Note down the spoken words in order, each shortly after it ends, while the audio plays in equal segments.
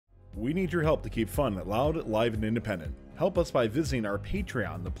We need your help to keep fun loud, live, and independent. Help us by visiting our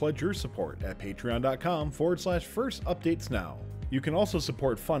Patreon to pledge your support at patreon.com/first updates now. You can also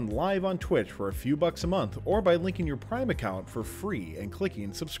support Fun live on Twitch for a few bucks a month or by linking your Prime account for free and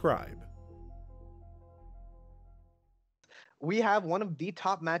clicking subscribe. We have one of the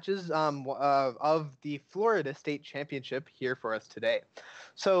top matches of the Florida State Championship here for us today.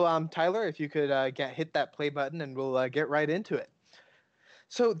 So, Tyler, if you could hit that play button, and we'll get right into it.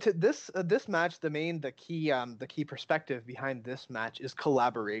 So, to this match, the key perspective behind this match is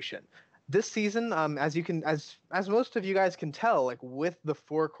collaboration. This season, as most of you guys can tell, like with the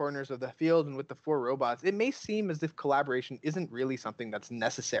four corners of the field and with the four robots, it may seem as if collaboration isn't really something that's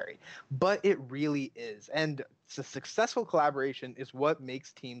necessary, but it really is. And successful collaboration is what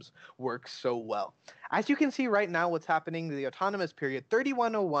makes teams work so well. As you can see right now, what's happening, the autonomous period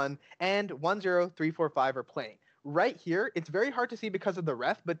 3101 and 10345 are playing. Right here, it's very hard to see because of the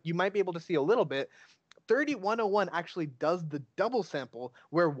ref, but you might be able to see a little bit. 3101 actually does the double sample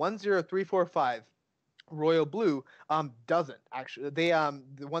where 10345 Royal Blue doesn't actually. The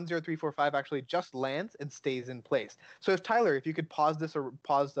 10345 actually just lands and stays in place. So if Tyler, if you could pause this or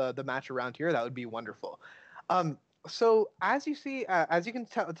pause the match around here, that would be wonderful. So as you see, as you can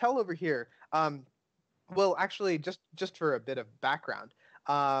tell over here, well, actually, just for a bit of background,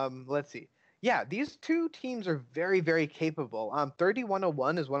 let's see. Yeah, these two teams are very, very capable.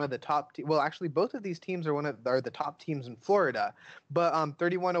 3101 is one of the top. Well, actually, both of these teams are the top teams in Florida. But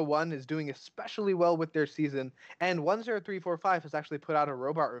 3101 is doing especially well with their season, and 10345 has actually put out a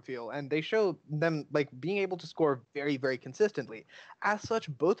robot reveal, and they show them like being able to score very, very consistently. As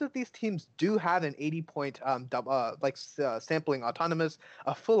such, both of these teams do have an 80-point sampling autonomous,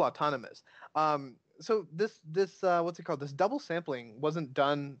 a full autonomous. So this what's it called? This double sampling wasn't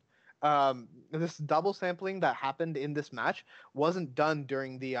done. This double sampling that happened in this match wasn't done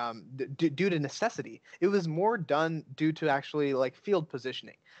during the due to necessity. It was more done due to actually like field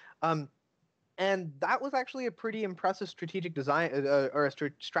positioning. And that was actually a pretty impressive strategic design or a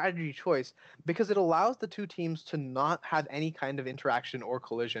strategy choice, because it allows the two teams to not have any kind of interaction or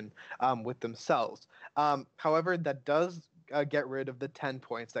collision with themselves. However, that does get rid of the 10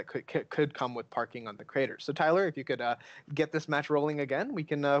 points that could come with parking on the crater. So Tyler, if you could get this match rolling again, we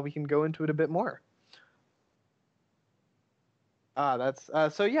can go into it a bit more. That's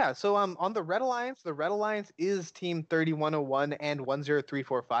so yeah. So on the Red Alliance is Team 3101 and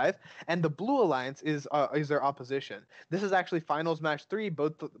 10345, and the Blue Alliance is their opposition. This is actually finals match 3.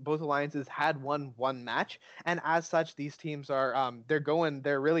 Both alliances had won one match, and as such, these teams are they're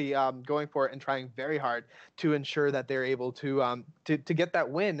really going for it and trying very hard to ensure that they're able to get that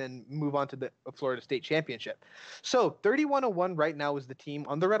win and move on to the Florida State Championship. So 3101 right now is the team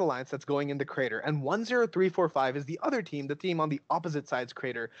on the Red Alliance that's going in the crater, and 10345 is the other team, the team on the opposite side's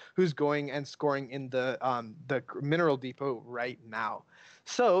crater, who's going and scoring in the mineral depot right now.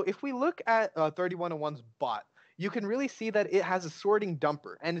 So if we look at 3101's bot, you can really see that it has a sorting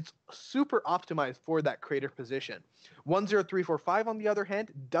dumper, and it's super optimized for that crater position. 10345, on the other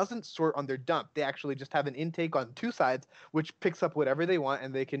hand, doesn't sort on their dump. They actually just have an intake on two sides, which picks up whatever they want,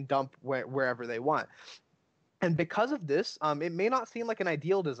 and they can dump wherever they want. And because of this, it may not seem like an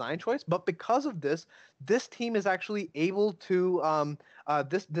ideal design choice, but because of this, this team is actually able to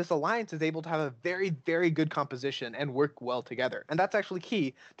this alliance is able to have a very, very good composition and work well together, and that's actually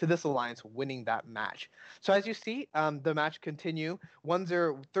key to this alliance winning that match. So as you see, the match continue.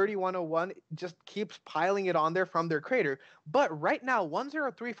 3101 just keeps piling it on there from their crater, but right now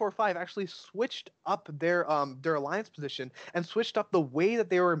 10345 actually switched up their alliance position and switched up the way that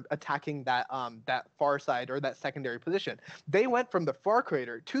they were attacking that far side, or that secondary position. They went from the far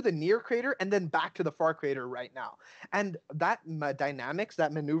crater to the near crater and then back to the far crater right now. And that dynamics,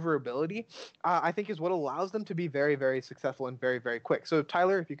 that maneuverability, I think is what allows them to be very, very successful and very, very quick. So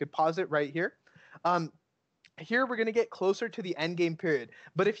Tyler, if you could pause it right here. Here we're going to get closer to the end game period,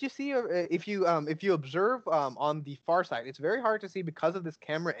 but if you see if you observe on the far side, it's very hard to see because of this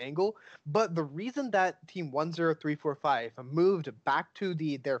camera angle. But the reason that team 10345 moved back to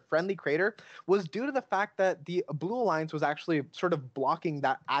their friendly crater was due to the fact that the Blue Alliance was actually sort of blocking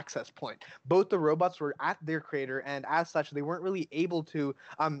that access point. Both the robots were at their crater, and as such they weren't really able to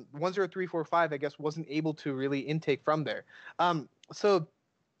 10345, I guess, wasn't able to really intake from there. So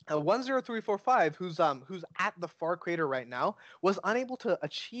 10345, who's at the far crater right now, was unable to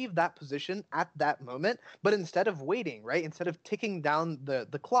achieve that position at that moment. But instead of waiting, right, instead of ticking down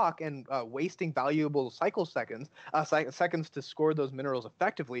the clock and wasting valuable cycle seconds, seconds to score those minerals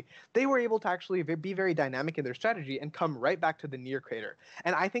effectively, they were able to actually be very dynamic in their strategy and come right back to the near crater.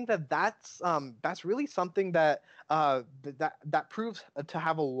 And I think that that's really something that that proves to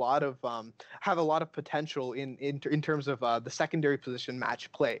have a lot of potential in terms of the secondary position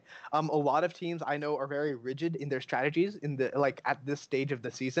match play. A lot of teams I know are very rigid in their strategies in the like at this stage of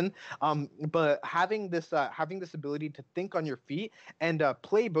the season. But having this ability to think on your feet and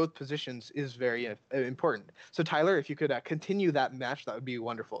play both positions is very important. So Tyler, if you could continue that match, that would be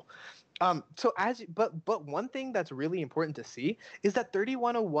wonderful. But one thing that's really important to see is that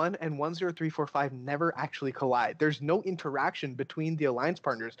 3101 and 10345 never actually collide. There's no interaction between the alliance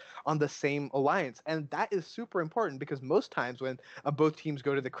partners on the same alliance, and that is super important because most times when both teams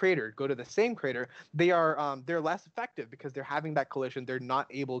go to the same crater, they're less effective because they're having that collision. They're not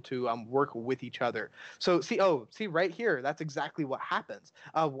able to work with each other. So see right here, that's exactly what happens.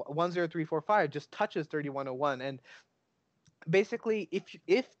 10345 just touches 3101, and basically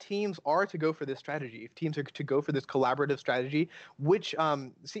if teams are to go for this strategy, if teams are to go for this collaborative strategy, which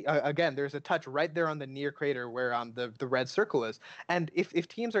again, there's a touch right there on the near crater where the red circle is, and if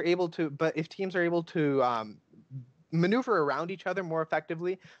teams are able to maneuver around each other more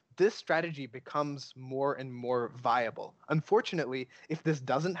effectively, this strategy becomes more and more viable. Unfortunately, if this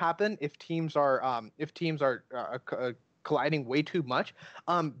doesn't happen, if teams are colliding way too much,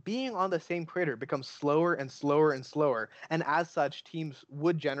 being on the same crater becomes slower and slower and slower, and as such, teams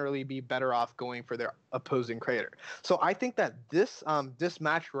would generally be better off going for their opposing crater. So I think that this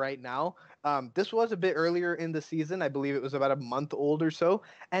match right now, this was a bit earlier in the season. I believe it was about a month old or so,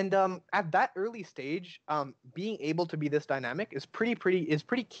 and at that early stage, being able to be this dynamic is pretty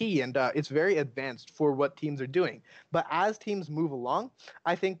key, and it's very advanced for what teams are doing. But as teams move along,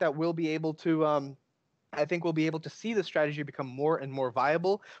 I think that we'll be able to. I think we'll be able to see the strategy become more and more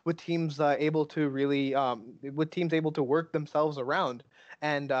viable with teams able to really with teams able to work themselves around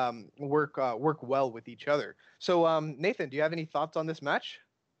and work well with each other. So Nathan, do you have any thoughts on this match?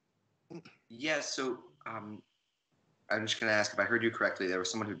 Yeah, so I'm just going to ask if I heard you correctly. There was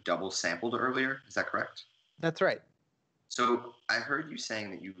someone who double sampled earlier. Is that correct? That's right. So I heard you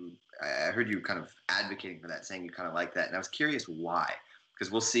saying that I heard you kind of advocating for that, saying you kind of like that. And I was curious why.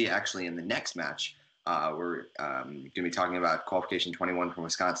 Because we'll see actually in the next match, we're going to be talking about qualification 21 from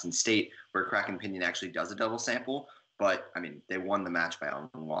Wisconsin State, where Kraken Pinion actually does a double sample. But, I mean, they won the match by a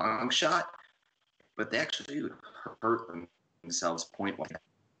long shot, but they actually hurt themselves point-wise.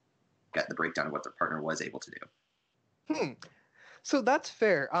 Get the breakdown of what their partner was able to do. So that's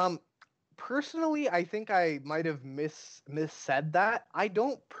fair. Personally, I think I might have missaid that. I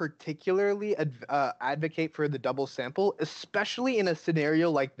don't particularly advocate for the double sample, especially in a scenario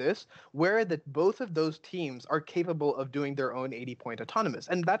like this, where both of those teams are capable of doing their own 80-point autonomous,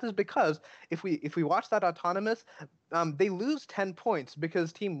 and that is because if we watch that autonomous, they lose 10 points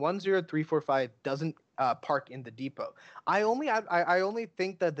because team 10345 doesn't park in the depot. I only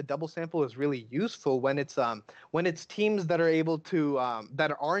think that the double sample is really useful when it's teams that are able to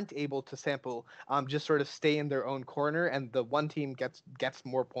that aren't able to sample just sort of stay in their own corner, and the one team gets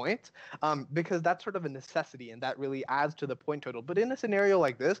more points, because that's sort of a necessity and that really adds to the point total. But in a scenario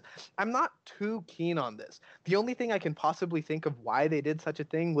like this, I'm not too keen on this. The only thing I can possibly think of why they did such a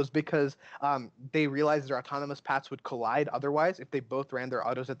thing was because they realized their autonomous paths would collide otherwise if they both ran their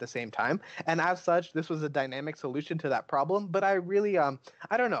autos at the same time, and as such, this was a dynamic solution to that problem. But I really I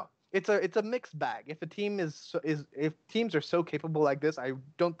don't know. It's a mixed bag. If a team if teams are so capable like this, I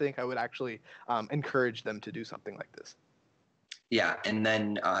don't think I would actually encourage them to do something like this. Yeah, and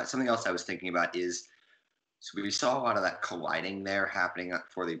then something else I was thinking about is, so we saw a lot of that colliding there happening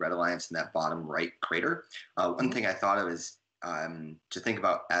for the Red Alliance in that bottom right crater. One thing I thought of is to think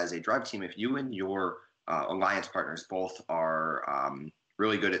about as a drive team, if you and your alliance partners both are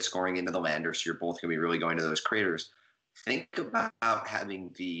really good at scoring into the lander, so you're both going to be really going to those craters, think about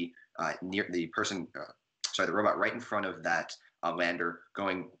having the the robot right in front of that lander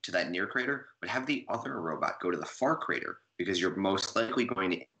going to that near crater, but have the other robot go to the far crater, because you're most likely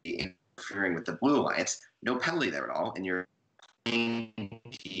going to be interfering with the Blue Alliance. No penalty there at all, and you're playing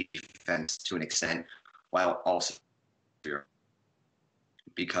defense to an extent, while also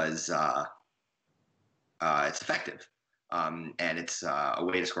because it's effective, and it's a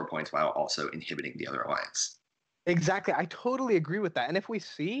way to score points while also inhibiting the other alliance. Exactly. I totally agree with that. And if we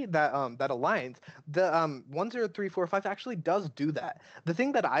see that that aligns, the 10345 actually does do that. The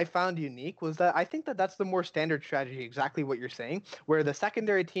thing that I found unique was that I think that that's the more standard strategy, exactly what you're saying, where the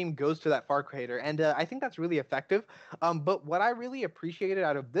secondary team goes to that far creator. And I think that's really effective. But what I really appreciated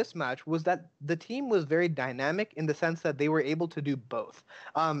out of this match was that the team was very dynamic in the sense that they were able to do both.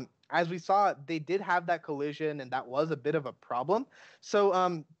 As we saw, they did have that collision, and that was a bit of a problem.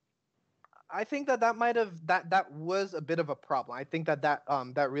 So I think that that might have that was a bit of a problem. I think that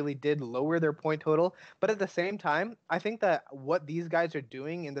that really did lower their point total. But at the same time, I think that what these guys are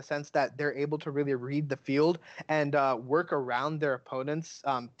doing, in the sense that they're able to really read the field and work around their opponents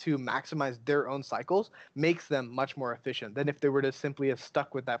to maximize their own cycles, makes them much more efficient than if they were to simply have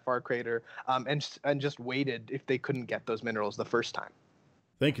stuck with that far crater and just waited if they couldn't get those minerals the first time.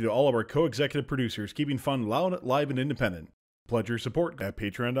 Thank you to all of our co-executive producers, keeping fun loud, live, and independent. Pledge your support at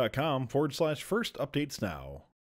patreon.com/first updates now.